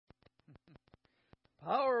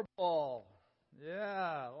Powerball.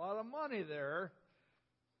 Yeah, a lot of money there.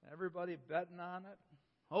 Everybody betting on it,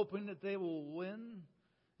 hoping that they will win.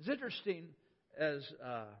 It's interesting as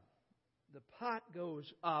the pot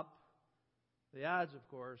goes up, the odds, of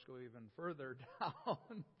course, go even further down.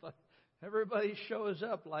 But everybody shows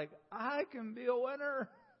up like, I can be a winner.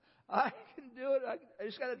 I can do it. I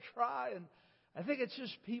just got to try. And I think it's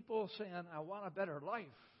just people saying, I want a better life.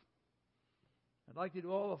 I'd like to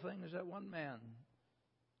do all the things that one man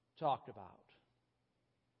talked about.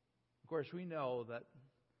 Of course, we know that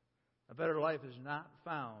a better life is not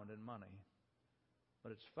found in money,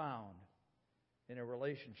 but it's found in a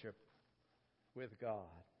relationship with God.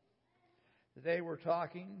 Today we're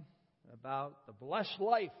talking about the blessed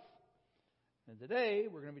life. And today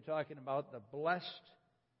we're going to be talking about the blessed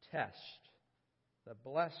test. The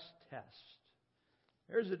blessed test.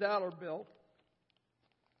 Here's a dollar bill.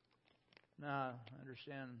 Now, I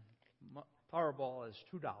understand Powerball is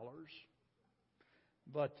 $2.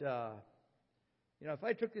 But, if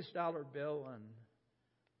I took this dollar bill and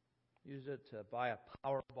used it to buy a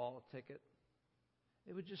Powerball ticket,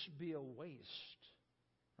 it would just be a waste,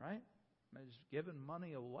 right? I'm just giving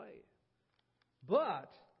money away.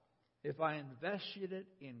 But if I invested it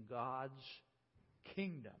in God's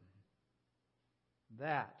kingdom,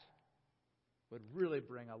 that would really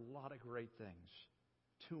bring a lot of great things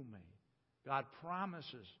to me. God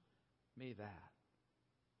promises me that.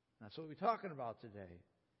 That's what we're talking about today.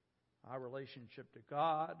 Our relationship to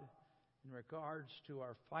God in regards to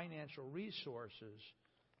our financial resources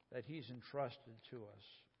that He's entrusted to us.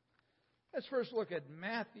 Let's first look at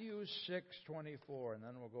Matthew 6:24, and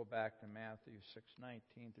then we'll go back to Matthew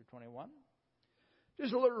 6:19 through 21.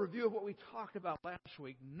 Just a little review of what we talked about last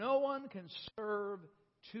week. No one can serve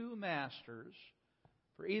two masters,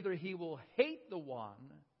 for either he will hate the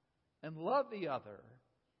one and love the other,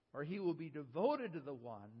 or he will be devoted to the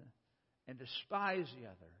one and despise the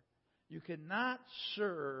other. You cannot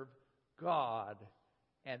serve God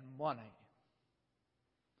and money.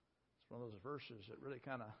 It's one of those verses that really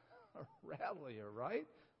kind of rattle you, right?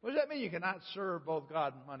 What does that mean, you cannot serve both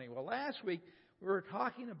God and money? Well, last week we were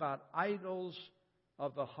talking about idols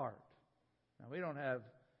of the heart. Now, we don't have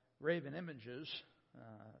graven images,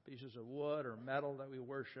 pieces of wood or metal that we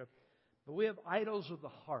worship, but we have idols of the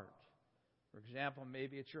heart. For example,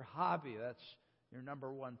 maybe it's your hobby. That's your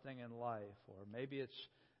number one thing in life. Or maybe it's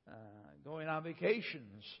going on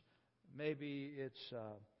vacations. Maybe it's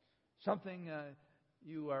something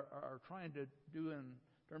you are trying to do in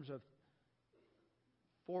terms of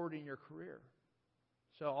forwarding your career.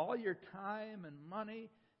 So all your time and money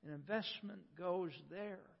and investment goes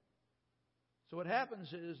there. So what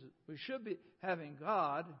happens is we should be having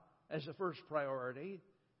God as the first priority,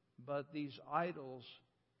 but these idols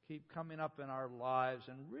keep coming up in our lives.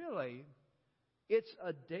 And really, it's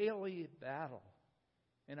a daily battle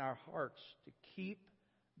in our hearts to keep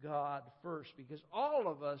God first. Because all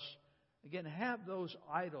of us, again, have those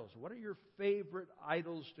idols. What are your favorite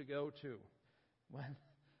idols to go to? When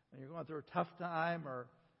you're going through a tough time or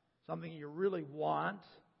something you really want.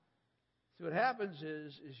 So what happens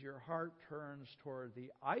is your heart turns toward the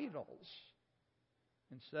idols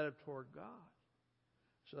instead of toward God.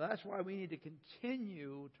 So that's why we need to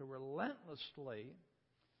continue to relentlessly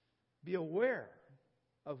be aware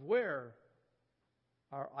of where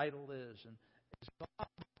our idol is. And it's God's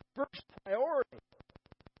first priority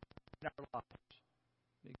in our lives,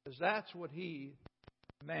 because that's what He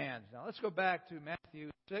demands. Now let's go back to Matthew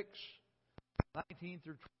 6:19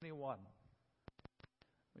 through 21.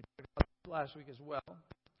 We talked about this last week as well.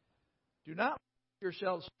 Do not lay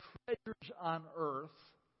yourselves treasures on earth,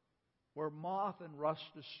 where moth and rust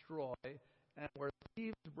destroy, and where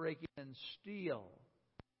thieves break in and steal.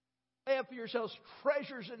 Lay up for yourselves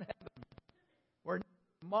treasures in heaven, where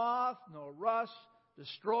neither moth nor rust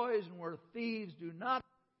destroys, and where thieves do not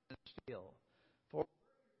break in and steal. For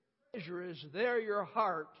where your treasure is, there your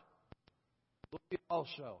heart will be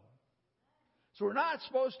also. So we're not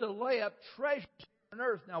supposed to lay up treasures on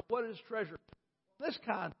earth. Now, what is treasure? This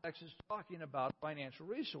context is talking about financial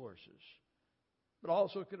resources. But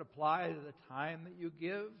also it could apply to the time that you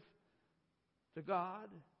give to God,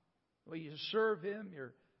 the way you serve Him,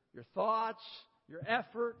 your thoughts, your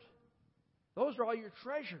effort. Those are all your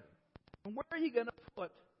treasure. And where are you going to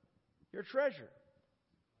put your treasure?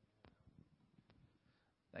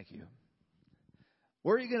 Thank you.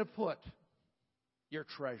 Where are you going to put your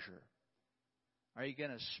treasure? Are you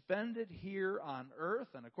going to spend it here on earth?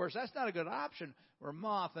 And of course, that's not a good option, where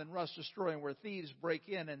moth and rust destroy and where thieves break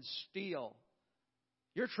in and steal.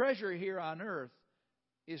 Your treasure here on earth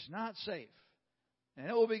is not safe, and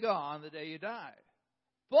it will be gone the day you die.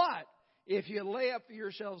 But if you lay up for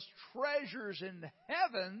yourselves treasures in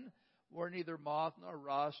heaven, where neither moth nor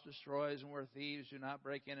rust destroys and where thieves do not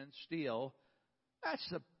break in and steal, that's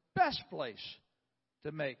the best place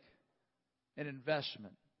to make an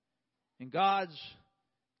investment in God's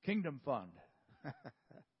kingdom fund.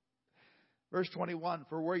 Verse 21,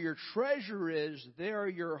 for where your treasure is, there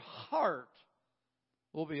your heart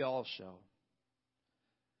will be also.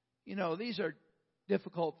 You know, these are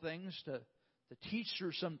difficult things to teach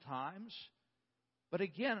through sometimes. But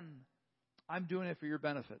again, I'm doing it for your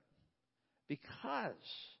benefit. Because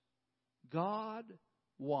God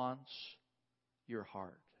wants your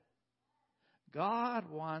heart. God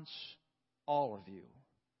wants all of you.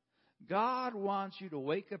 God wants you to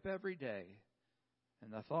wake up every day.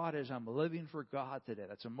 And the thought is, I'm living for God today.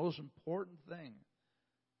 That's the most important thing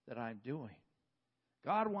that I'm doing.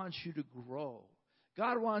 God wants you to grow.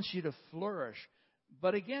 God wants you to flourish.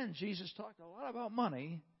 But again, Jesus talked a lot about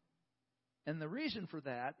money. And the reason for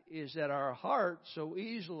that is that our heart so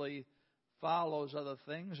easily follows other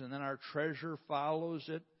things, and then our treasure follows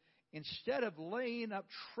it, instead of laying up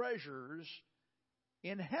treasures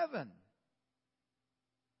in heaven.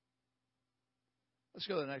 Let's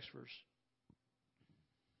go to the next verse.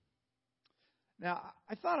 Now,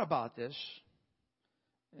 I thought about this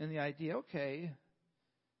and the idea, okay,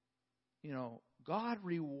 you know, God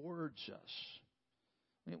rewards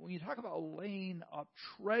us. When you talk about laying up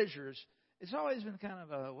treasures, it's always been kind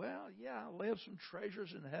of a, well, yeah, I'll lay up some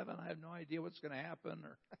treasures in heaven. I have no idea what's going to happen.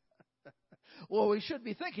 Or well, we should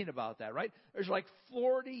be thinking about that, right? There's like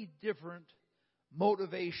 40 different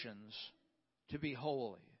motivations to be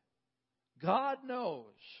holy. God knows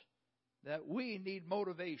that we need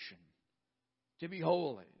motivation to be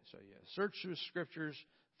holy. So you search through Scriptures,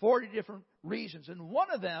 40 different reasons. And one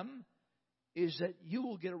of them is that you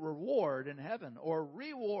will get a reward in heaven, or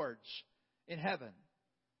rewards in heaven.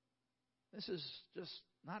 This is just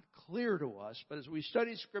not clear to us, but as we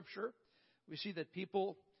study Scripture, we see that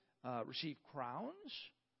people receive crowns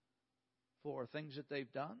for things that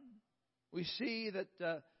they've done. We see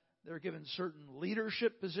that they're given certain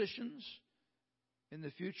leadership positions in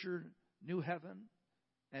the future new heaven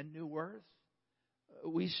and new earth.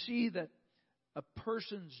 We see that a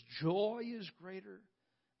person's joy is greater.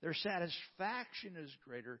 Their satisfaction is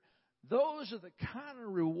greater. Those are the kind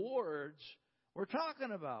of rewards we're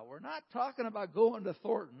talking about. We're not talking about going to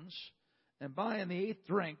Thornton's and buying the 8th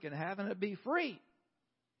drink and having it be free.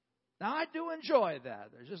 Now, I do enjoy that.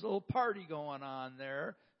 There's just a little party going on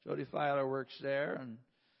there. Jody Filer works there, and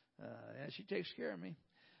she takes care of me.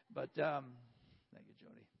 But thank you,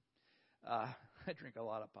 Jody. I drink a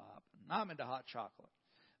lot of pop. I'm into hot chocolate.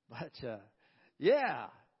 But, yeah,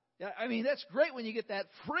 I mean, that's great when you get that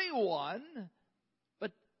free one.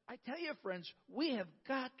 But I tell you, friends, we have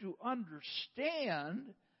got to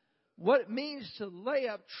understand what it means to lay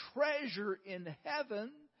up treasure in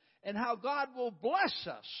heaven and how God will bless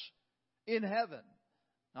us in heaven.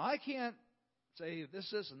 Now, I can't say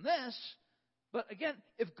this, and this. But again,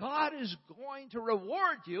 if God is going to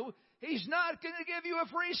reward you, He's not going to give you a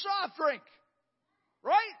free soft drink.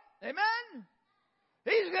 Right? Amen?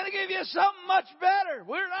 He's going to give you something much better.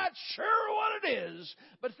 We're not sure what it is.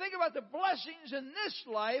 But think about the blessings in this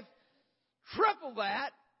life. Triple that.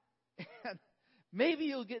 And maybe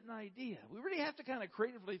you'll get an idea. We really have to kind of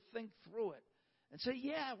creatively think through it. And say,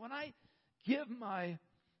 yeah, when I give my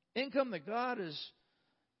income that God has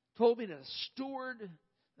told me to steward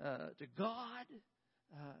to God,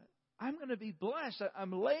 I'm going to be blessed.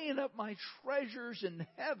 I'm laying up my treasures in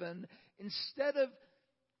heaven instead of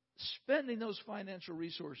spending those financial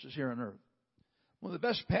resources here on earth. One of the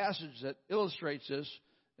best passages that illustrates this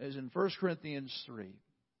is in 1 Corinthians 3.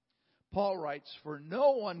 Paul writes, for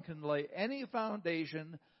no one can lay any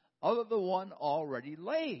foundation other than the one already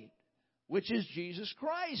laid, which is Jesus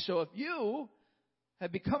Christ. So if you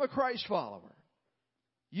have become a Christ follower,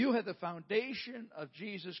 you have the foundation of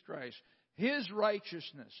Jesus Christ, His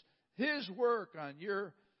righteousness, His work on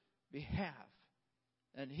your behalf.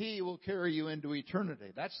 And He will carry you into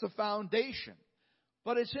eternity. That's the foundation.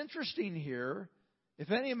 But it's interesting here,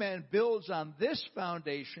 if any man builds on this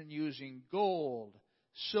foundation using gold,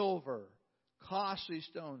 silver, costly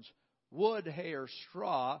stones, wood, hay, or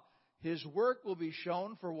straw, his work will be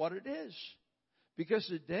shown for what it is. Because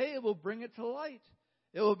the day will bring it to light.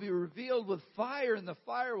 It will be revealed with fire, and the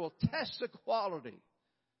fire will test the quality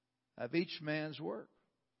of each man's work.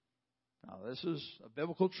 Now, this is a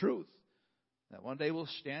biblical truth. That one day we'll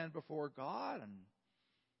stand before God and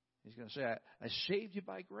He's going to say, I saved you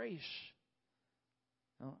by grace.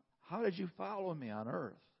 Now, how did you follow me on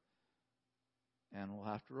earth? And we'll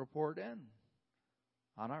have to report in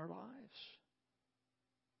on our lives.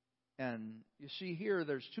 And you see here,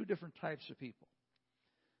 there's two different types of people.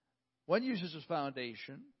 One uses a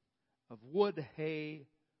foundation of wood, hay,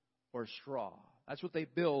 or straw. That's what they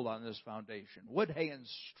build on this foundation. Wood, hay, and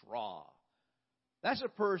straw. That's a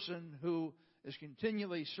person who is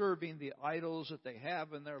continually serving the idols that they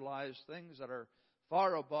have in their lives, things that are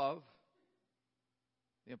far above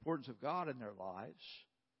the importance of God in their lives.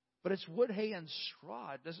 But it's wood, hay, and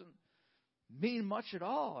straw. It doesn't mean much at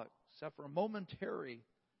all, except for a momentary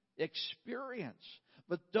experience.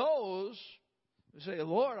 But those who say,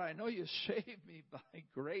 Lord, I know you saved me by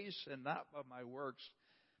grace and not by my works,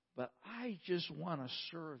 but I just want to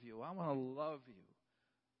serve you. I want to love you.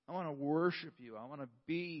 I want to worship you. I want to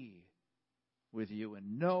be with you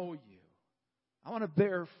and know you. I want to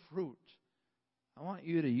bear fruit. I want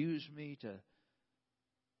you to use me to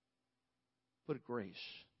put grace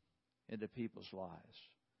into people's lives.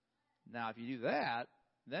 Now, if you do that,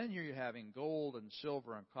 then you're having gold and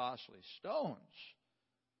silver and costly stones.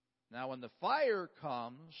 Now, when the fire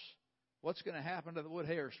comes, what's going to happen to the wood,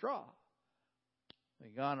 hay, or straw? They're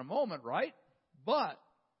gone in a moment, right? But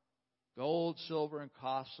gold, silver, and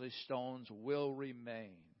costly stones will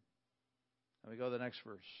remain. Let me go to the next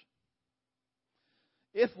verse.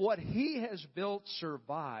 If what he has built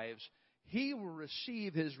survives, he will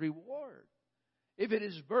receive his reward. If it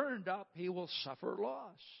is burned up, he will suffer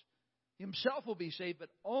loss. Himself will be saved, but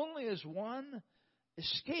only as one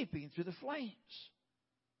escaping through the flames.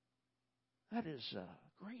 That is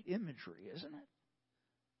great imagery, isn't it?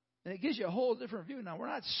 And it gives you a whole different view. Now, we're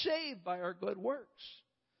not saved by our good works.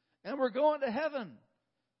 And we're going to heaven.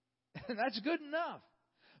 And that's good enough.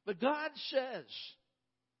 But God says,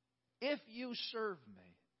 if you serve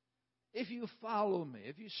me, if you follow me,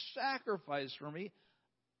 if you sacrifice for me,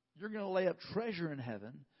 you're going to lay up treasure in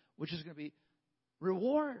heaven, which is going to be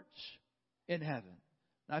rewards in heaven.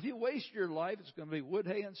 Now, if you waste your life, it's going to be wood,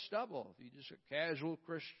 hay, and stubble. If you're just a casual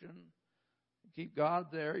Christian, keep God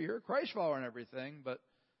there, you're a Christ follower and everything, but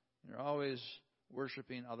you're always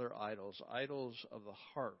worshiping other idols, idols of the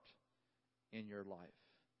heart in your life.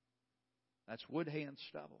 That's wood, hay, and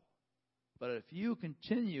stubble. But if you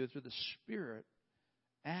continue through the Spirit,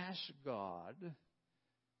 ask God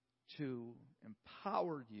to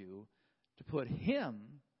empower you to put Him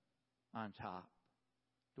on top,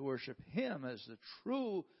 to worship Him as the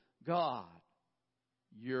true God,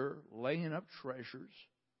 you're laying up treasures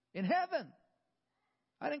in heaven.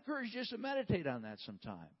 I'd encourage you just to meditate on that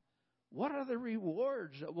sometime. What are the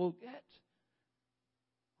rewards that we'll get?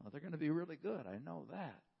 Well, they're going to be really good. I know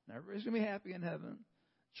that. And everybody's going to be happy in heaven,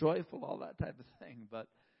 joyful, all that type of thing. But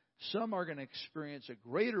some are going to experience a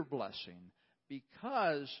greater blessing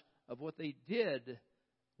because of what they did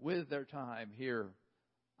with their time here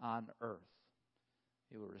on earth.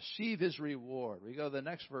 He will receive his reward. We go to the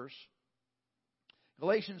next verse.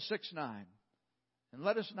 Galatians 6:9. And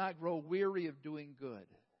let us not grow weary of doing good,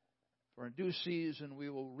 for in due season we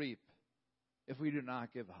will reap if we do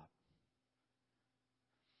not give up.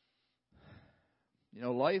 You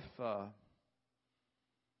know, life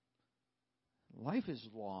is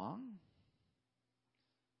long.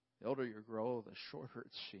 The older you grow, the shorter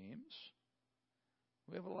it seems.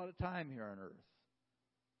 We have a lot of time here on earth,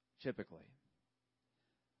 typically.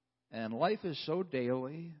 And life is so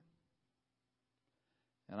daily.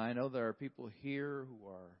 And I know there are people here who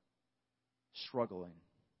are struggling.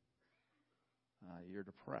 You're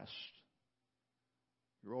depressed.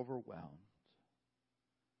 You're overwhelmed.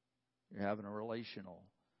 You're having a relational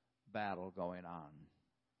battle going on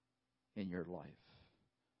in your life.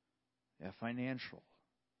 You have financial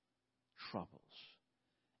troubles.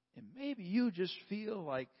 And maybe you just feel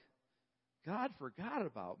like God forgot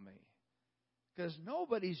about me because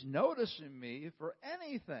nobody's noticing me for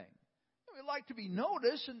anything. We like to be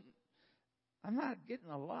noticed, and I'm not getting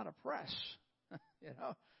a lot of press.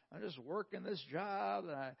 I'm just working this job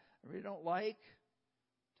that I really don't like,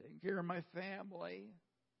 taking care of my family,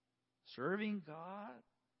 serving God.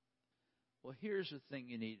 Well, here's the thing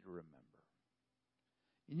you need to remember.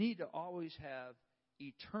 You need to always have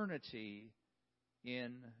eternity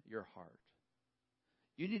in your heart.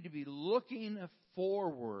 You need to be looking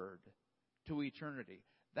forward to eternity.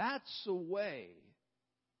 That's the way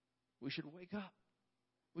we should wake up.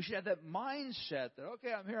 We should have that mindset that,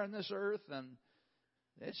 okay, I'm here on this earth and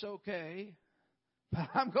it's okay, but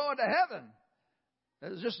I'm going to heaven.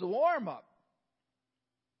 That is just the warm-up.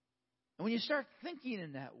 And when you start thinking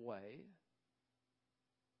in that way,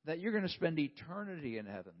 that you're going to spend eternity in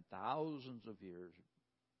heaven, thousands of years,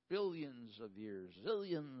 billions of years,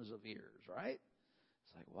 zillions of years, right?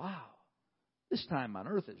 It's like, wow, this time on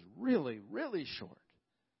earth is really, really short.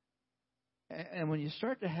 And when you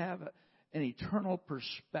start to have an eternal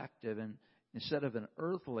perspective and instead of an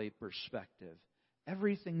earthly perspective,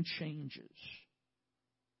 everything changes.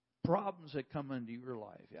 Problems that come into your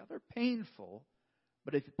life, yeah, they're painful,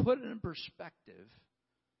 but if you put it in perspective,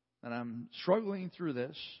 and I'm struggling through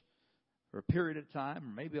this for a period of time,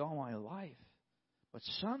 or maybe all my life, but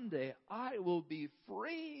someday I will be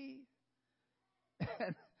free,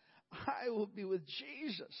 and I will be with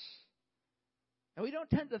Jesus. And we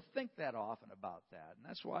don't tend to think that often about that, and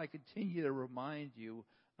that's why I continue to remind you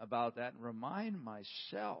about that and remind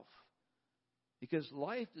myself, because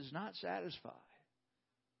life does not satisfy.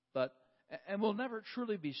 And we'll never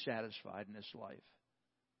truly be satisfied in this life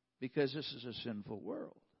because this is a sinful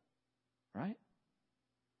world, right?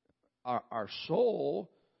 Our soul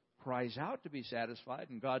cries out to be satisfied,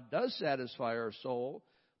 and God does satisfy our soul,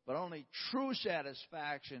 but only true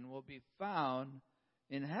satisfaction will be found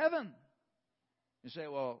in heaven. You say,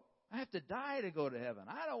 well, I have to die to go to heaven.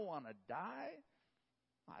 I don't want to die.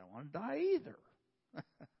 I don't want to die either.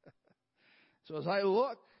 So as I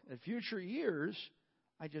look at future years,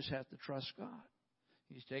 I just have to trust God.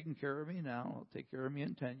 He's taking care of me now. He'll take care of me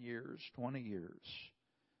in 10 years, 20 years.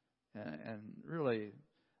 And really,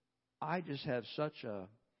 I just have such a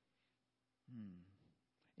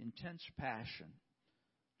intense passion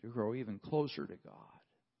to grow even closer to God.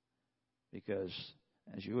 Because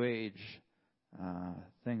as you age,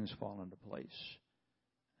 things fall into place.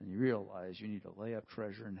 And you realize you need to lay up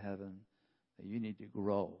treasure in heaven, that you need to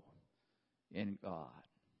grow in God.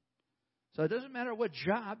 So it doesn't matter what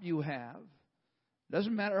job you have. It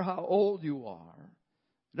doesn't matter how old you are.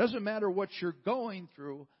 It doesn't matter what you're going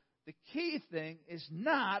through. The key thing is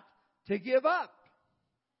not to give up.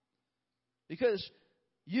 Because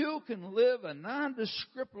you can live a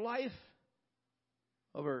nondescript life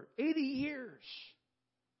over 80 years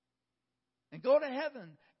and go to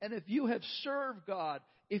heaven. And if you have served God,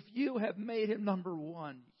 if you have made Him number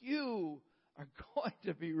one, you are going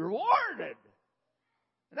to be rewarded.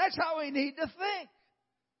 And that's how we need to think.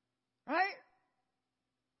 Right?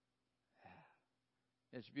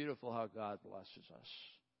 It's beautiful how God blesses us.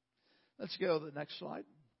 Let's go to the next slide.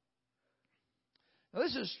 Now,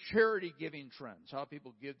 this is charity giving trends, how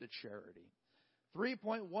people give to charity.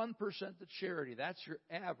 3.1% to charity. That's your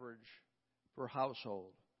average per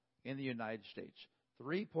household in the United States.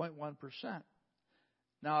 3.1%.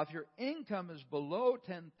 Now, if your income is below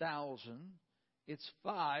 $10,000, it's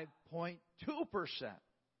 5.2%.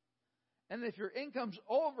 And if your income's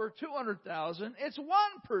over $200,000, it's 1%.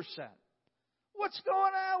 What's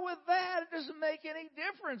going on with that? It doesn't make any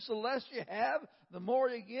difference. The less you have, the more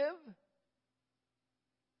you give.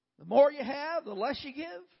 The more you have, the less you give.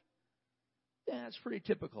 Yeah, it's pretty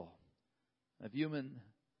typical of human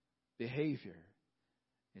behavior.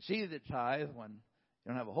 It's easy to tithe when you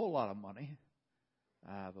don't have a whole lot of money.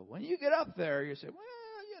 But when you get up there, you say,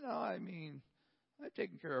 well, I've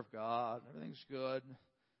taken care of God. Everything's good.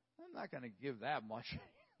 I'm not going to give that much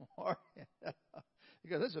anymore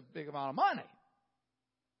because it's a big amount of money.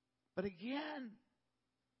 But again,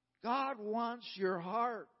 God wants your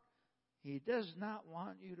heart. He does not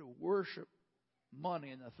want you to worship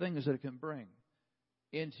money and the things that it can bring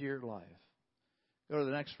into your life. Go to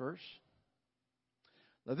the next verse.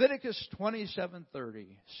 Leviticus 27:30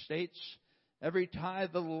 states, every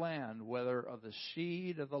tithe of the land, whether of the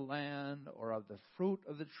seed of the land or of the fruit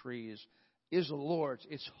of the trees, is the Lord's.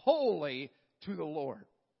 It's holy to the Lord.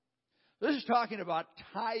 This is talking about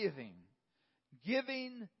tithing,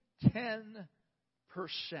 giving 10%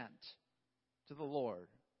 to the Lord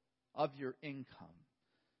of your income.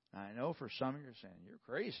 Now, I know for some of you are saying, you're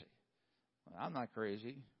crazy. Well, I'm not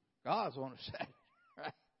crazy. God's the one who said it,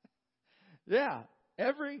 right? Yeah,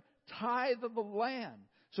 every tithe of the land.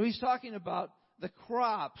 So he's talking about the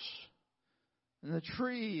crops and the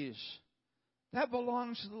trees. That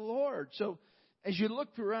belongs to the Lord. So as you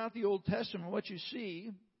look throughout the Old Testament, what you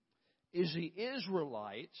see is the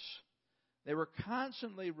Israelites, they were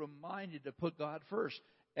constantly reminded to put God first.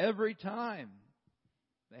 Every time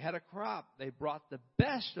they had a crop, they brought the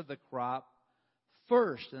best of the crop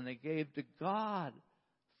first, and they gave to God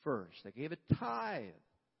first. They gave a tithe.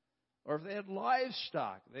 Or if they had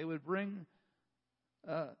livestock, they would bring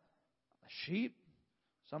a sheep,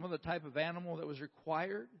 some of the type of animal that was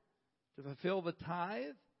required to fulfill the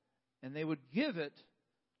tithe, and they would give it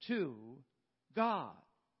to God.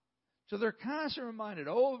 So they're constantly reminded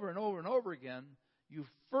over and over and over again, you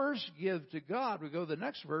first give to God. We go to the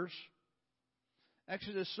next verse,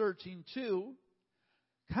 Exodus 13:2.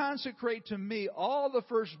 Consecrate to me all the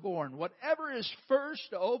firstborn, whatever is first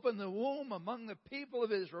to open the womb among the people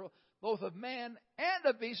of Israel, both of man and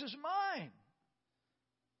of beast, is mine.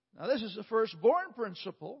 Now this is the firstborn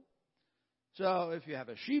principle. So if you have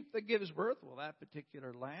a sheep that gives birth, well, that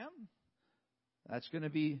particular lamb, that's going to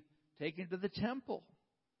be taken to the temple.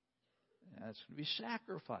 That's going to be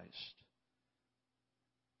sacrificed.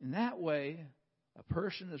 In that way, a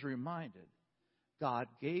person is reminded, God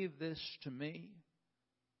gave this to me.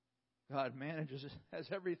 God manages, has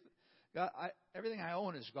everything. Everything I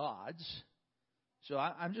own is God's. So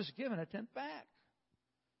I'm just giving a tenth back.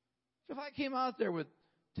 So if I came out there with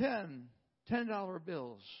 $10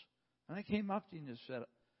 bills, and I came up to you and said,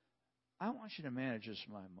 I want you to manage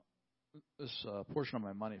this portion of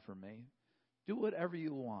my money for me. Do whatever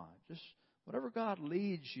you want. Just whatever God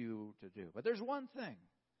leads you to do. But there's one thing.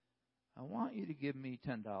 I want you to give me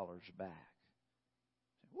 $10 back.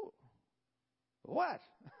 Whoa. What?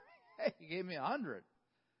 Hey, you gave me $100.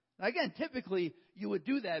 Now again, typically you would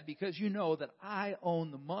do that because you know that I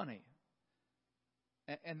own the money.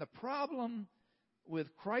 And the problem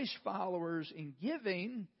with Christ followers in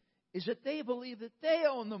giving is that they believe that they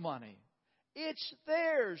own the money. It's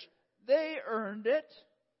theirs. They earned it.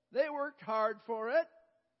 They worked hard for it.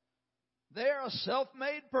 They're a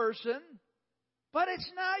self-made person. But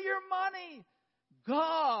it's not your money.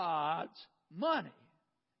 God's money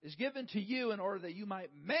is given to you in order that you might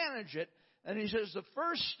manage it. And he says the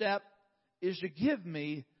first step is to give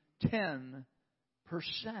me 10%.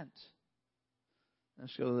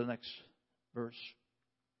 Let's go to the next verse.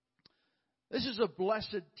 This is a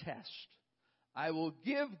blessed test. I will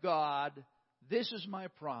give God, this is my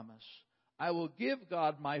promise. I will give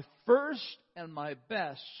God my first and my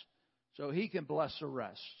best so He can bless the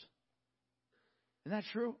rest. Isn't that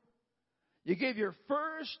true? You give your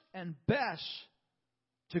first and best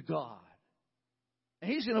to God.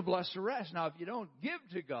 And He's going to bless the rest. Now, if you don't give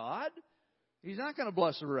to God, He's not going to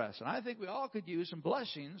bless the rest. And I think we all could use some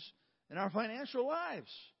blessings in our financial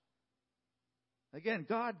lives. Again,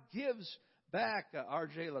 God gives back.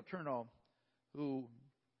 R.J. Letourneau, who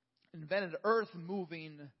invented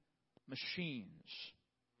earth-moving machines.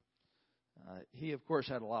 He, of course,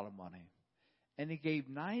 had a lot of money. And he gave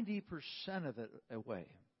 90% of it away.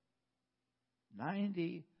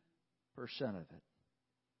 90% of it.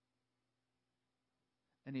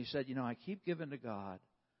 And he said, I keep giving to God,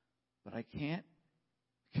 but I can't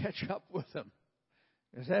catch up with Him.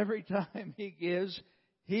 Because every time He gives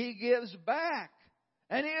back.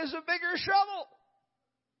 And He has a bigger shovel.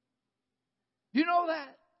 You know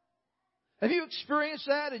that? Have you experienced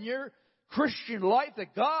that in your Christian life,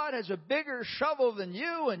 that God has a bigger shovel than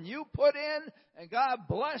you, and you put in, and God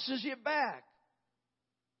blesses you back?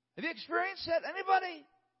 Have you experienced that? Anybody?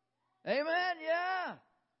 Amen? Yeah.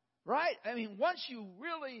 Right? I mean, once you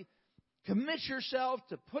really commit yourself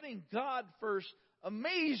to putting God first,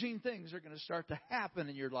 amazing things are going to start to happen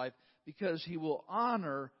in your life because He will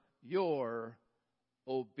honor your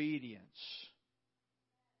obedience.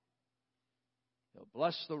 He'll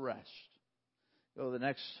bless the rest. Go to the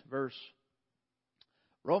next verse.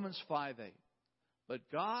 Romans 5:8. But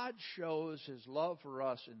God shows His love for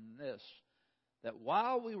us in this, that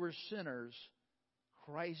while we were sinners,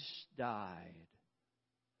 Christ died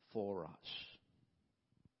for us.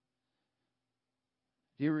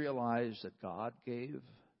 Do you realize that God gave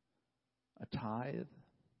a tithe?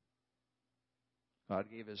 God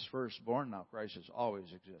gave His firstborn. Now, Christ has always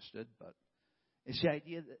existed, but it's the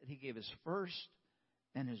idea that He gave His first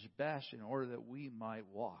and His best in order that we might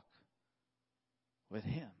walk with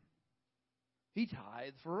Him. He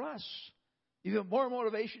tithed for us. Even more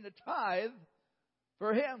motivation to tithe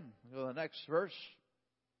for Him. Go to the next verse.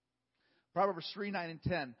 Proverbs 3:9 and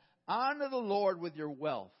 10. Honor the Lord with your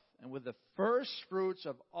wealth and with the first fruits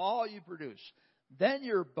of all you produce. Then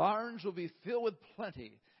your barns will be filled with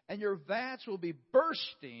plenty, and your vats will be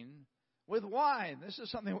bursting with wine. This is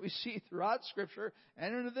something we see throughout Scripture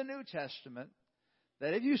and into the New Testament,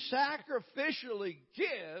 that if you sacrificially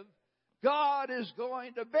give, God is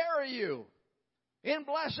going to bury you in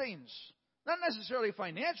blessings. Not necessarily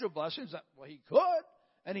financial blessings. Well, He could,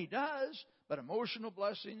 and He does, but emotional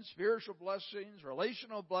blessings, spiritual blessings,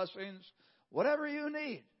 relational blessings, whatever you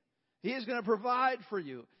need. He is going to provide for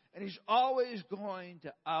you. And He's always going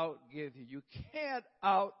to outgive you. You can't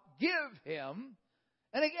outgive Him.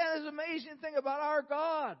 And again, there's an amazing thing about our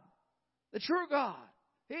God, the true God.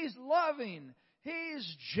 He's loving.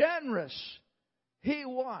 He's generous. He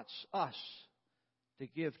wants us to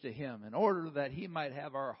give to Him in order that He might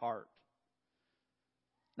have our heart.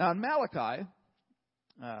 Now in Malachi,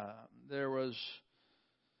 there was,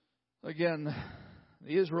 again,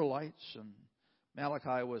 the Israelites, and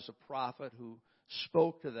Malachi was a prophet who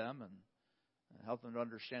spoke to them and helped them to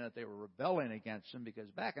understand that they were rebelling against Him, because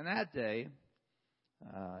back in that day,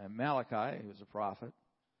 and Malachi, who was a prophet,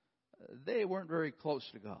 they weren't very close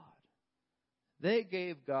to God. they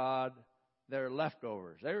gave God their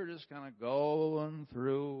leftovers. They were just kind of going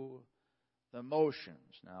through the motions.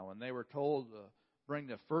 Now, when they were told to bring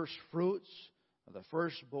the first fruits of the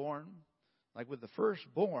firstborn, like with the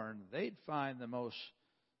firstborn, they'd find the most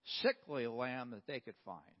sickly lamb that they could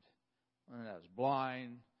find. One that was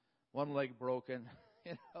blind, one leg broken,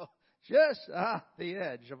 just on the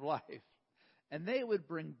edge of life. And they would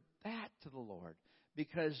bring that to the Lord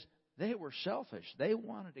because they were selfish. They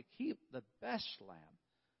wanted to keep the best lamb,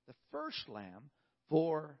 the first lamb,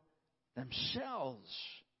 for themselves.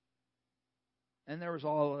 And there was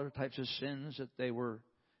all other types of sins that they were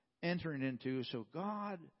entering into. So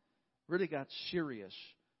God really got serious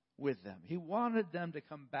with them. He wanted them to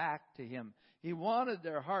come back to Him. He wanted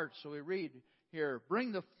their hearts. So we read here,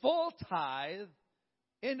 bring the full tithe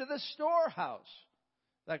into the storehouse.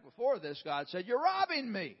 Like before this, God said, you're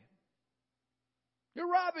robbing me.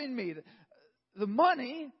 You're robbing me. The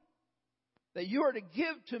money that you are to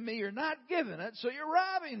give to me, you're not giving it, so you're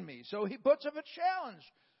robbing me. So He puts up a challenge.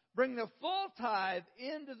 Bring the full tithe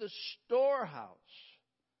into the storehouse.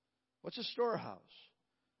 What's a storehouse?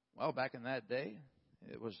 Well, back in that day,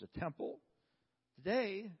 it was the temple.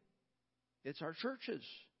 Today, it's our churches.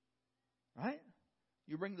 Right?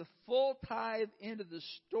 You bring the full tithe into the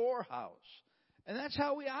storehouse. And that's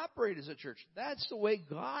how we operate as a church. That's the way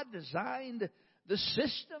God designed the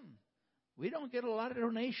system. We don't get a lot of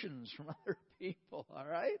donations from other people, all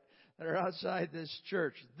right, that are outside this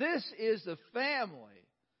church. This is the family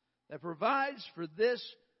that provides for this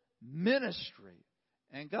ministry.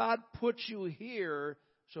 And God put you here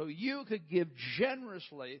so you could give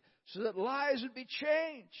generously so that lives would be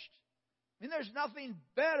changed. I mean, there's nothing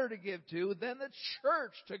better to give to than the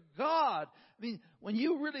church, to God. I mean, when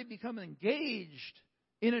you really become engaged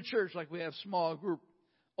in a church, like we have small group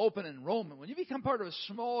open enrollment, when you become part of a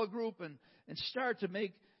small group and start to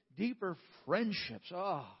make deeper friendships,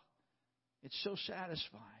 it's so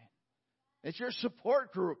satisfying. It's your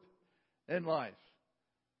support group in life.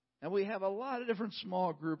 And we have a lot of different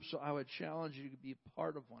small groups, so I would challenge you to be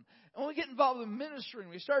part of one. And when we get involved in ministry and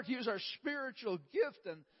we start to use our spiritual gift,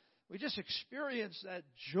 and we just experience that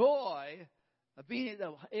joy of being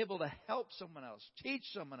able to help someone else, teach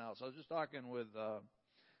someone else. I was just talking with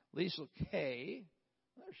Lisa Kay.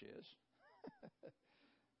 There she is.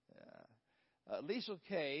 Yeah. Lisa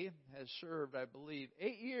Kay has served, I believe,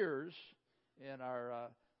 8 years in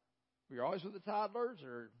our, we're always with the toddlers,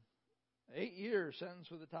 or 8 years sentence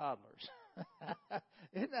with the toddlers.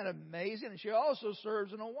 Isn't that amazing? And she also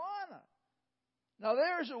serves in Awana. Now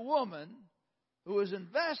there's a woman who is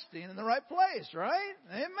investing in the right place, right?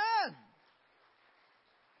 Amen.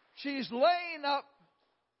 She's laying up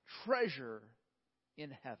treasure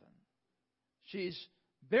in heaven. She's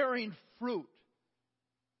bearing fruit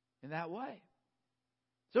in that way.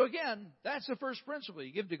 So again, that's the first principle.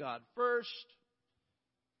 You give to God first,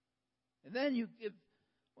 and then you give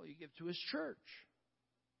to His church,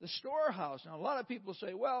 the storehouse. Now, a lot of people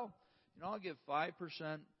say, well, I'll give 5%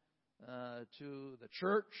 to the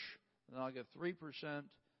church, and I'll give 3%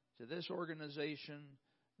 to this organization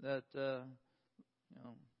that,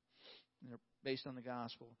 based on the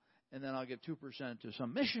gospel, and then I'll give 2% to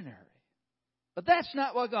some missionary. But that's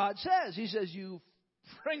not what God says. He says you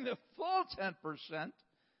bring the full 10%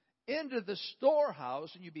 into the storehouse,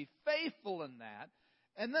 and you be faithful in that.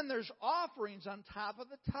 And then there's offerings on top of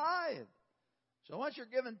the tithe. So once you're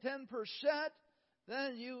given 10%,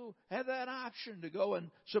 then you have that option to go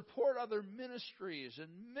and support other ministries and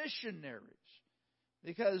missionaries.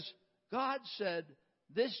 Because God said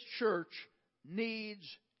this church needs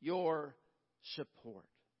your support.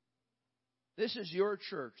 This is your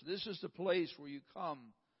church. This is the place where you come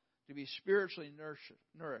to be spiritually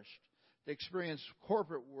nourished, to experience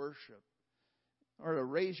corporate worship, or to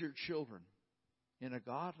raise your children in a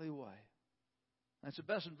godly way. That's the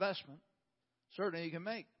best investment certainly you can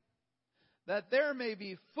make. That there may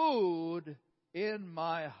be food in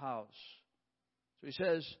my house. So He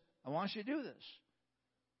says, I want you to do this.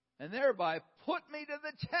 And thereby put me to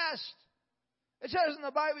the test. It says in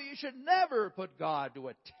the Bible you should never put God to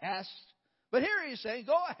a test. But here He's saying,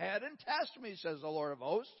 go ahead and test me, says the Lord of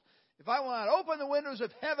hosts. If I will not open the windows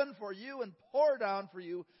of heaven for you and pour down for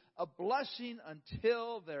you a blessing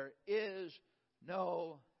until there is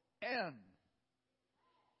no end.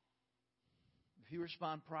 If you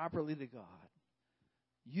respond properly to God,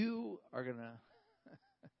 you are going to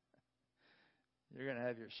you're going to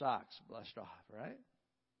have your socks blessed off, right?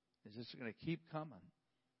 It's just going to keep coming.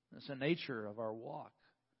 That's the nature of our walk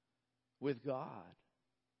with God.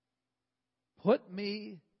 Put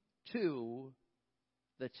me to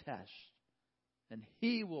the test, and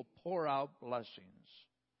He will pour out blessings.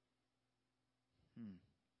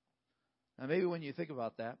 Now, maybe when you think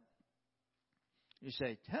about that, you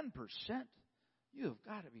say, 10%? You've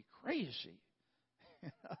got to be crazy.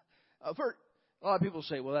 For a lot of people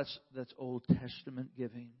say, well, that's Old Testament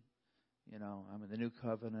giving. I'm in the New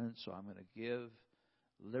Covenant, so I'm going to give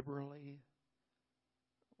liberally.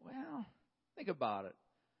 Well, think about it.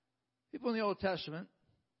 People in the Old Testament,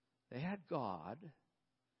 they had God,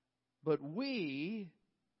 but we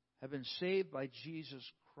have been saved by Jesus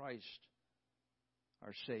Christ,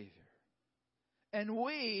 our Savior. And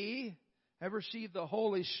we have received the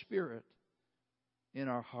Holy Spirit in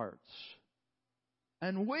our hearts.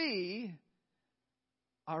 And we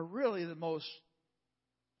are really the most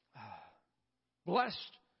blessed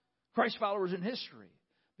Christ followers in history,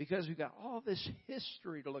 because we've got all this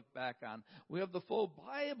history to look back on. We have the full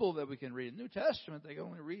Bible that we can read. In the New Testament, they can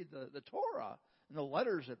only read the Torah and the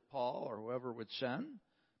letters that Paul or whoever would send.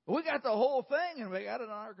 But we got the whole thing, and we got it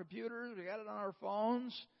on our computers, we got it on our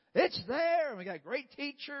phones. It's there, and we got great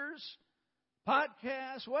teachers,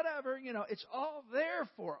 podcasts, whatever. It's all there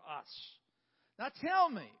for us. Now tell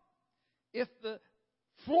me, if the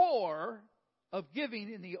floor of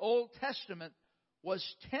giving in the Old Testament was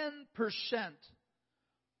 10%,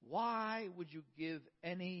 why would you give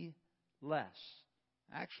any less?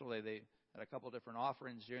 Actually, they had a couple different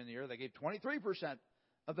offerings during the year. They gave 23%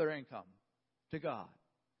 of their income to God.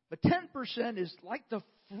 But 10% is like the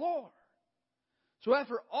floor. So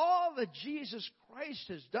after all that Jesus Christ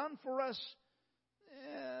has done for us,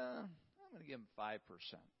 I'm going to give him 5%.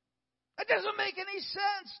 That doesn't make any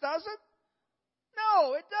sense, does it?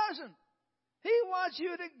 No, it doesn't. He wants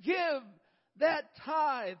you to give that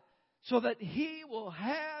tithe so that he will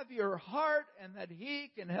have your heart and that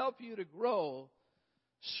he can help you to grow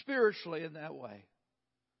spiritually in that way.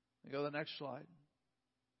 You go to the next slide.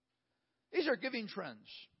 These are giving trends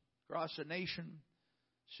across the nation.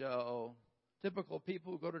 So typical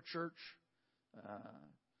people who go to church,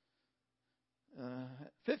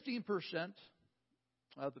 15%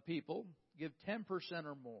 of the people give 10%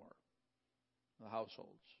 or more of the households.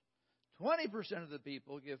 20% of the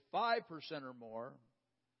people give 5% or more.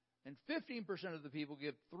 And 15% of the people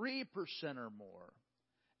give 3% or more.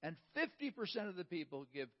 And 50% of the people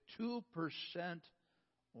give 2%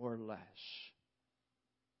 or less.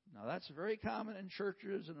 Now, that's very common in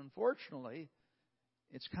churches, and unfortunately,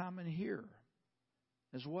 it's common here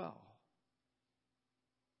as well.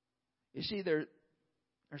 You see, there's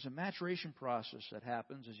a maturation process that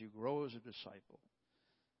happens as you grow as a disciple.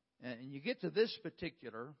 And you get to this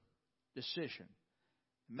particular decision.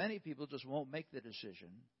 Many people just won't make the decision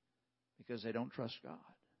because they don't trust God.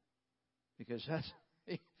 Because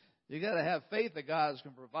you got to have faith that God is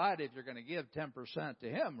going to provide if you're going to give 10% to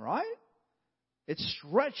Him, right? It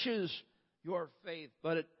stretches your faith,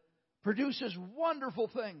 but it produces wonderful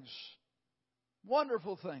things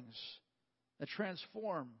that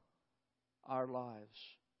transform our lives.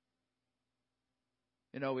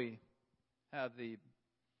 We have the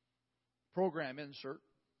program insert,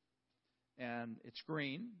 and it's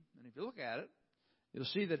green. And if you look at it, you'll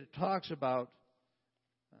see that it talks about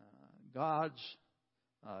God's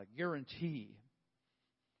guarantee.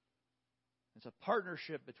 It's a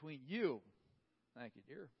partnership between you, thank you,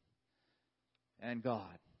 dear, and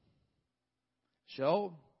God.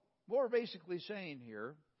 So, what we're basically saying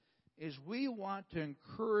here is we want to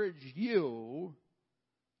encourage you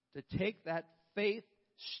to take that faith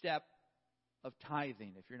step of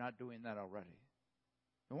tithing if you're not doing that already.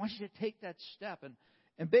 I want you to take that step.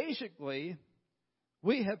 And basically,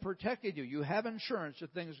 we have protected you. You have insurance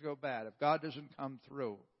if things go bad, if God doesn't come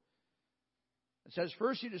through. It says,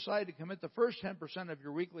 first you decide to commit the first 10% of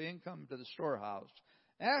your weekly income to the storehouse.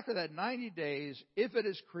 After that 90 days, if it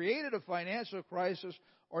has created a financial crisis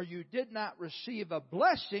or you did not receive a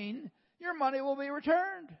blessing, your money will be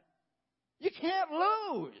returned. You can't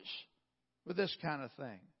lose with this kind of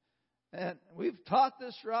thing. And we've taught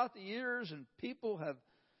this throughout the years, and people have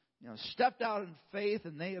stepped out in faith,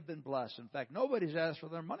 and they have been blessed. In fact, nobody's asked for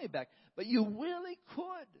their money back. But you really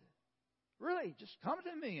could. Really, just come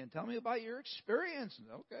to me and tell me about your experience.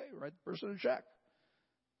 Okay, write the person a check.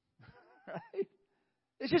 Right?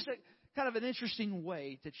 It's just kind of an interesting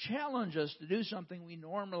way to challenge us to do something we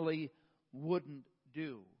normally wouldn't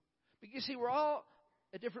do. But you see, we're all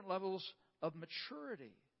at different levels of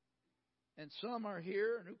maturity. And some are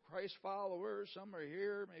here, new Christ followers. Some are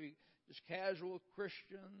here, maybe just casual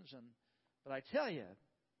Christians. But I tell you,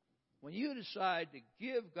 when you decide to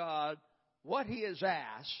give God what He has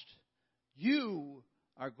asked, you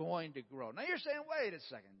are going to grow. Now you're saying, wait a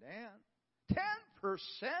second, Dan. 10%?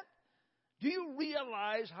 Do you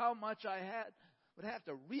realize how much I would have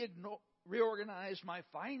to reorganize my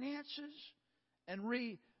finances and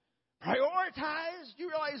prioritize? Do you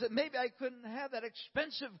realize that maybe I couldn't have that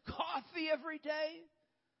expensive coffee every day?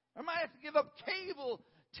 Or I might have to give up cable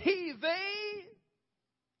TV?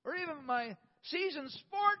 Or even my season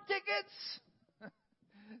sport tickets?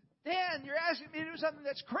 Dan, you're asking me to do something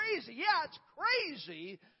that's crazy. Yeah, it's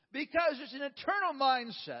crazy because it's an eternal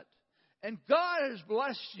mindset. And God has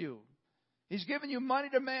blessed you. He's given you money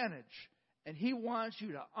to manage. And He wants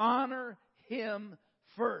you to honor Him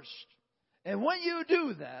first. And when you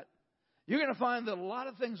do that, you're going to find that a lot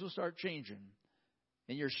of things will start changing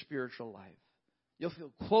in your spiritual life. You'll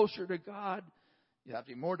feel closer to God. You'll have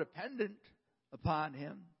to be more dependent upon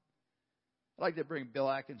Him. I'd like to bring Bill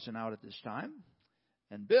Atkinson out at this time.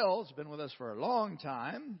 And Bill's been with us for a long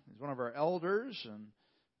time. He's one of our elders and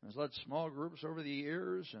has led small groups over the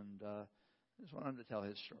years. And I just want him to tell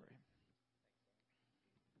his story.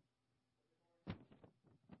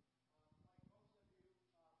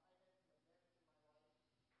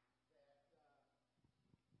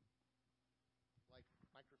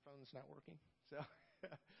 Microphone's not working. So,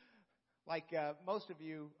 like most of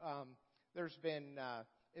you, there's been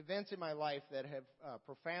events in my life that have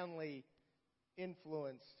profoundly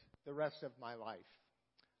influenced the rest of my life.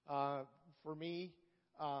 For me,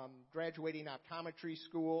 graduating optometry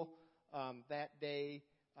school that day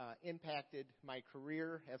impacted my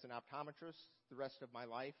career as an optometrist the rest of my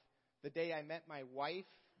life. The day I met my wife,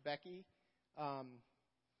 Becky,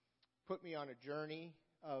 put me on a journey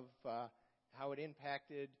of how it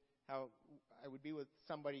impacted how I would be with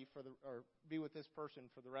somebody be with this person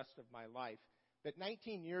for the rest of my life. But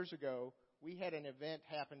 19 years ago, we had an event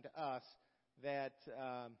happen to us that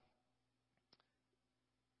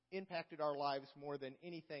impacted our lives more than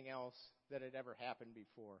anything else that had ever happened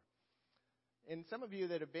before. And some of you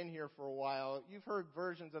that have been here for a while, you've heard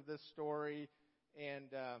versions of this story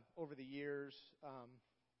and over the years.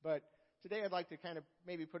 But today I'd like to kind of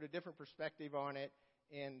maybe put a different perspective on it.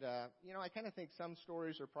 And, I kind of think some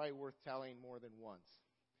stories are probably worth telling more than once.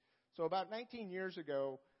 So about 19 years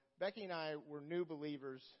ago, Becky and I were new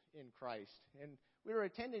believers in Christ. And we were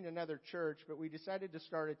attending another church, but we decided to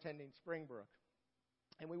start attending Springbrook.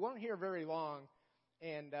 And we weren't here very long,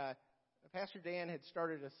 and Pastor Dan had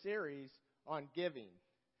started a series on giving,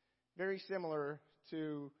 very similar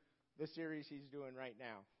to the series he's doing right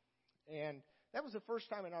now. And that was the first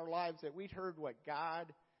time in our lives that we'd heard what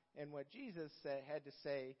God and what Jesus had to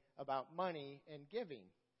say about money and giving.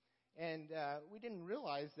 And we didn't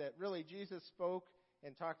realize that really Jesus spoke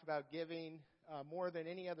and talked about giving more than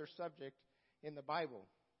any other subject in the Bible.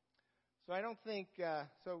 So I don't think,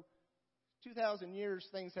 2,000 years,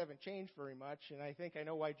 things haven't changed very much, and I think I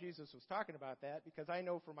know why Jesus was talking about that, because I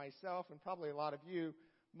know for myself, and probably a lot of you,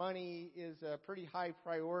 money is a pretty high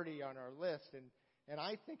priority on our list, and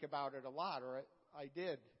I think about it a lot, or I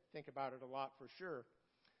did think about it a lot for sure.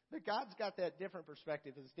 But God's got that different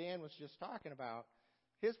perspective, as Dan was just talking about.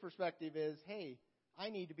 His perspective is, hey, I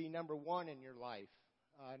need to be number one in your life,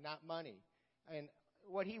 not money. And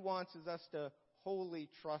what He wants is us to wholly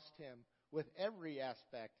trust Him with every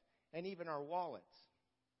aspect, and even our wallets.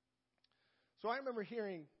 So I remember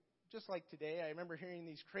hearing, just like today, I remember hearing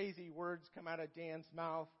these crazy words come out of Dan's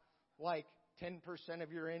mouth, like 10%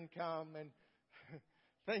 of your income and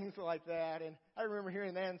things like that. And I remember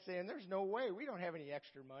hearing that and saying, there's no way. We don't have any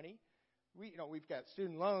extra money. We've got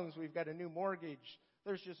student loans. We've got a new mortgage.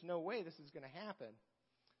 There's just no way this is going to happen.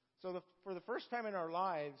 So for the first time in our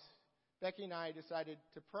lives, Becky and I decided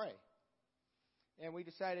to pray. And we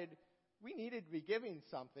decided we needed to be giving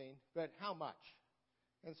something, but how much?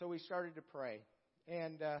 And so we started to pray.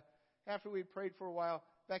 And after we prayed for a while,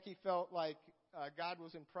 Becky felt like God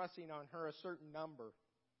was impressing on her a certain number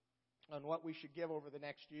on what we should give over the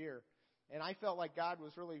next year. And I felt like God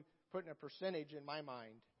was really putting a percentage in my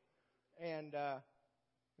mind. And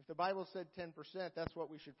if the Bible said 10%, that's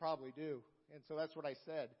what we should probably do. And so that's what I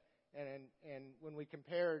said. And when we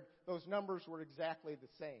compared, those numbers were exactly the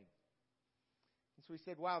same. And so we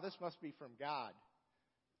said, wow, this must be from God.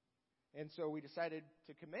 And so we decided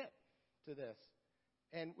to commit to this.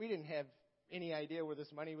 And we didn't have any idea where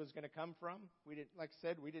this money was going to come from. We didn't, like I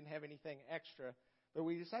said, we didn't have anything extra. But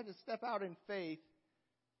we decided to step out in faith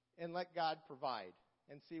and let God provide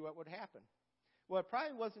and see what would happen. Well, it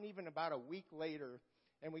probably wasn't even about a week later,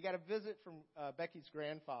 and we got a visit from Becky's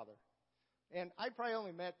grandfather. And I probably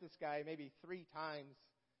only met this guy maybe 3 times,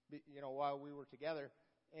 while we were together.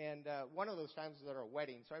 And one of those times was at our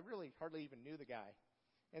wedding, so I really hardly even knew the guy.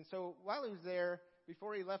 And so while he was there,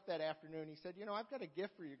 before he left that afternoon, he said, I've got a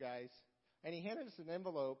gift for you guys. And he handed us an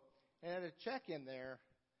envelope and had a check in there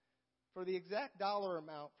for the exact dollar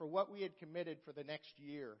amount for what we had committed for the next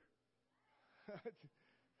year.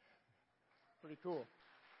 Pretty cool.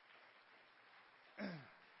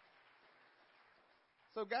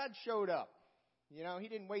 So God showed up. You know, He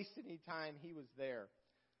didn't waste any time. He was there.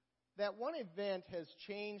 That one event has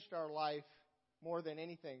changed our life more than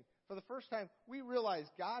anything. For the first time, we realized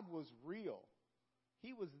God was real.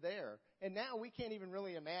 He was there. And now we can't even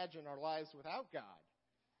really imagine our lives without God.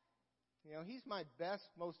 You know, He's my best,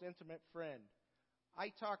 most intimate friend.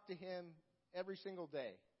 I talk to Him every single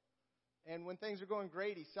day. And when things are going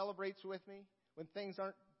great, He celebrates with me. When things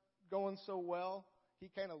aren't going so well, He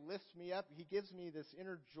kind of lifts me up. He gives me this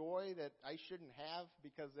inner joy that I shouldn't have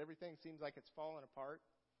because everything seems like it's falling apart.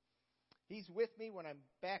 He's with me when I'm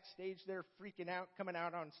backstage there freaking out, coming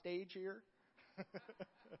out on stage here.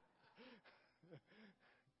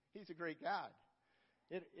 He's a great God.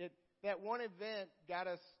 That one event got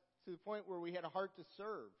us to the point where we had a heart to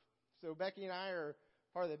serve. So Becky and I are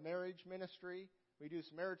part of the marriage ministry. We do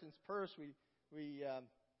Samaritan's Purse. We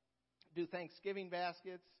do Thanksgiving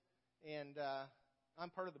baskets. And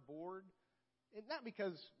I'm part of the board. And not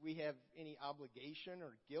because we have any obligation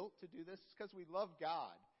or guilt to do this. It's because we love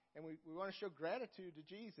God. And we want to show gratitude to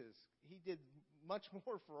Jesus. He did much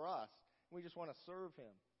more for us. We just want to serve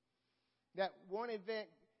Him. That one event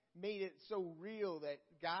made it so real that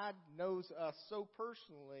God knows us so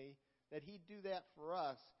personally that He'd do that for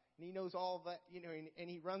us. And He knows all that, you know, and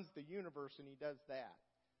He runs the universe and He does that.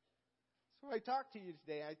 So I talk to you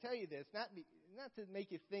today. I tell you this, not to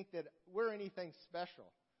make you think that we're anything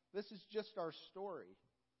special. This is just our story.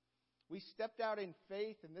 We stepped out in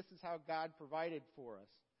faith, and this is how God provided for us.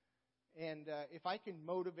 And if I can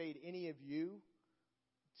motivate any of you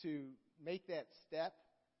to make that step,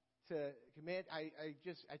 to commit, I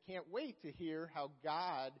can't wait to hear how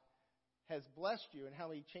God has blessed you and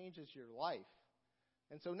how He changes your life.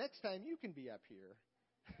 And so next time you can be up here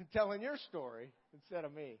telling your story instead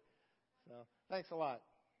of me. So thanks a lot.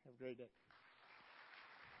 Have a great day.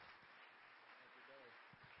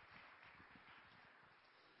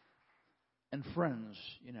 And friends,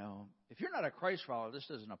 you know, if you're not a Christ follower, this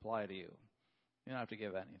doesn't apply to you. You don't have to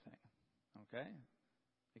give anything, okay?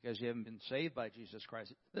 Because you haven't been saved by Jesus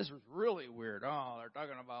Christ. This was really weird. Oh, they're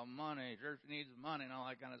talking about money. Church needs money and all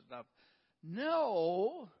that kind of stuff.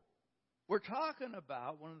 No, we're talking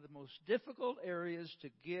about one of the most difficult areas to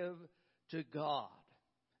give to God.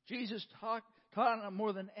 Jesus taught on it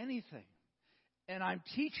more than anything. And I'm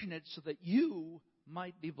teaching it so that you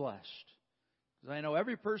might be blessed. Because I know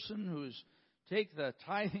every person who's take the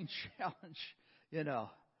tithing challenge, you know,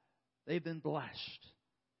 they've been blessed.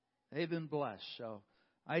 They've been blessed. So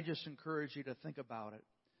I just encourage you to think about it.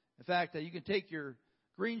 In fact, you can take your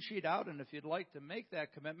green sheet out, and if you'd like to make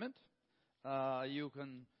that commitment, you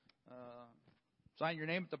can sign your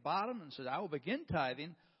name at the bottom and say, I will begin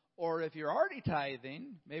tithing. Or if you're already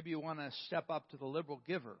tithing, maybe you want to step up to the liberal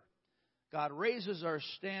giver. God raises our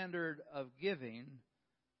standard of giving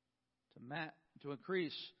to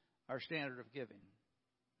increase our standard of giving.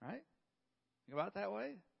 Right? Think about it that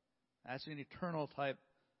way? That's an eternal type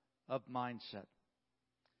of mindset.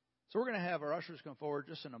 So we're going to have our ushers come forward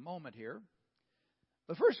just in a moment here.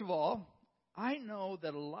 But first of all, I know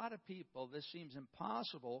that a lot of people, this seems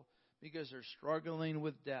impossible because they're struggling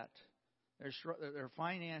with debt. Their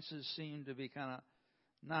finances seem to be kind of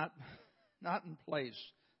not in place.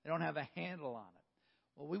 They don't have a handle on it.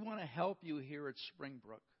 Well, we want to help you here at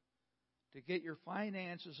Springbrook to get your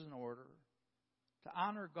finances in order, to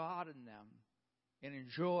honor God in them, and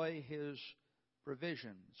enjoy His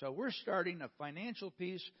provision. So we're starting a Financial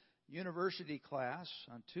Peace University class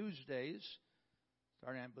on Tuesdays,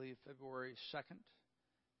 starting, I believe, February 2nd.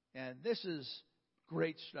 And this is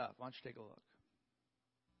great stuff. Why don't you take a look?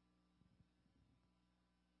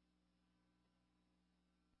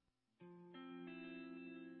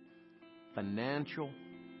 Financial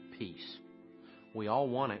peace. We all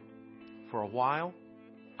want it. For a while,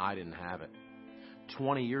 I didn't have it.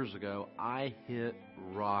 20 years ago, I hit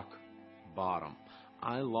rock bottom.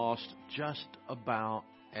 I lost just about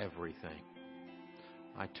everything.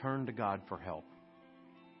 I turned to God for help,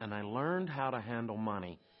 and I learned how to handle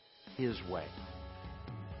money His way.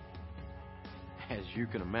 As you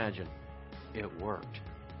can imagine, it worked.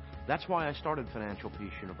 That's why I started Financial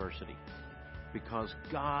Peace University, because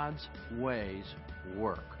God's ways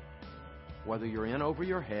work. Whether you're in over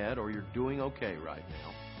your head or you're doing okay right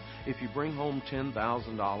now, if you bring home $10,000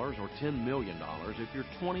 or $10 million, if you're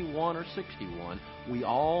 21 or 61, we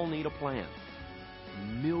all need a plan.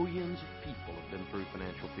 Millions of people have been through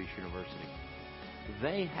Financial Peace University.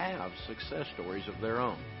 They have success stories of their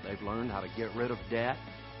own. They've learned how to get rid of debt,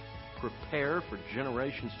 prepare for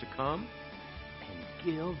generations to come, and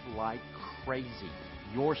give like crazy.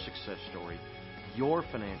 Your success story, your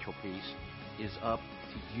financial peace is up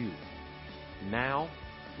to you. Now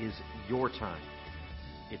is your time.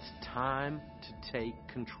 It's time to take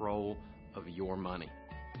control of your money.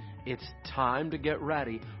 It's time to get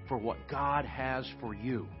ready for what God has for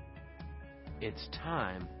you. It's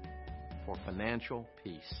time for financial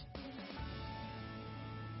peace.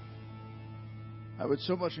 I would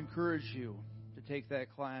so much encourage you to take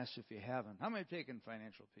that class if you haven't. How many have taken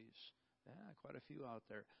Financial Peace? Yeah, quite a few out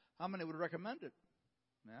there. How many would recommend it?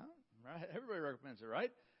 Yeah, right. Everybody recommends it,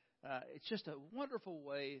 right? It's just a wonderful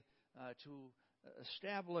way to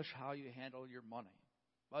establish how you handle your money,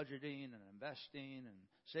 budgeting and investing and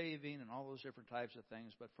saving and all those different types of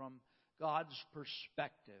things, but from God's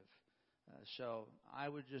perspective. So I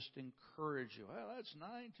would just encourage you. Well, that's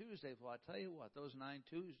 9 Tuesdays. Well, I tell you what, those 9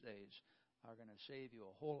 Tuesdays are going to save you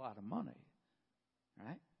a whole lot of money,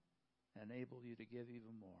 right? Enable you to give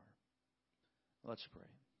even more. Let's pray.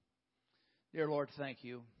 Dear Lord, thank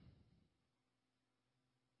you.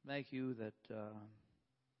 Thank you that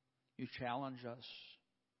you challenge us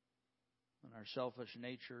when our selfish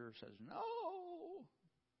nature says no.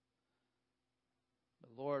 But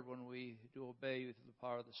Lord, when we do obey you through the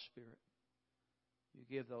power of the Spirit, you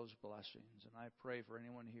give those blessings. And I pray for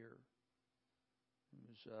anyone here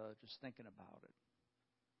who's just thinking about it.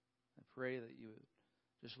 I pray that you would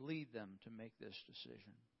just lead them to make this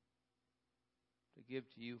decision, to give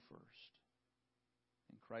to you first.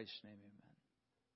 In Christ's name, amen.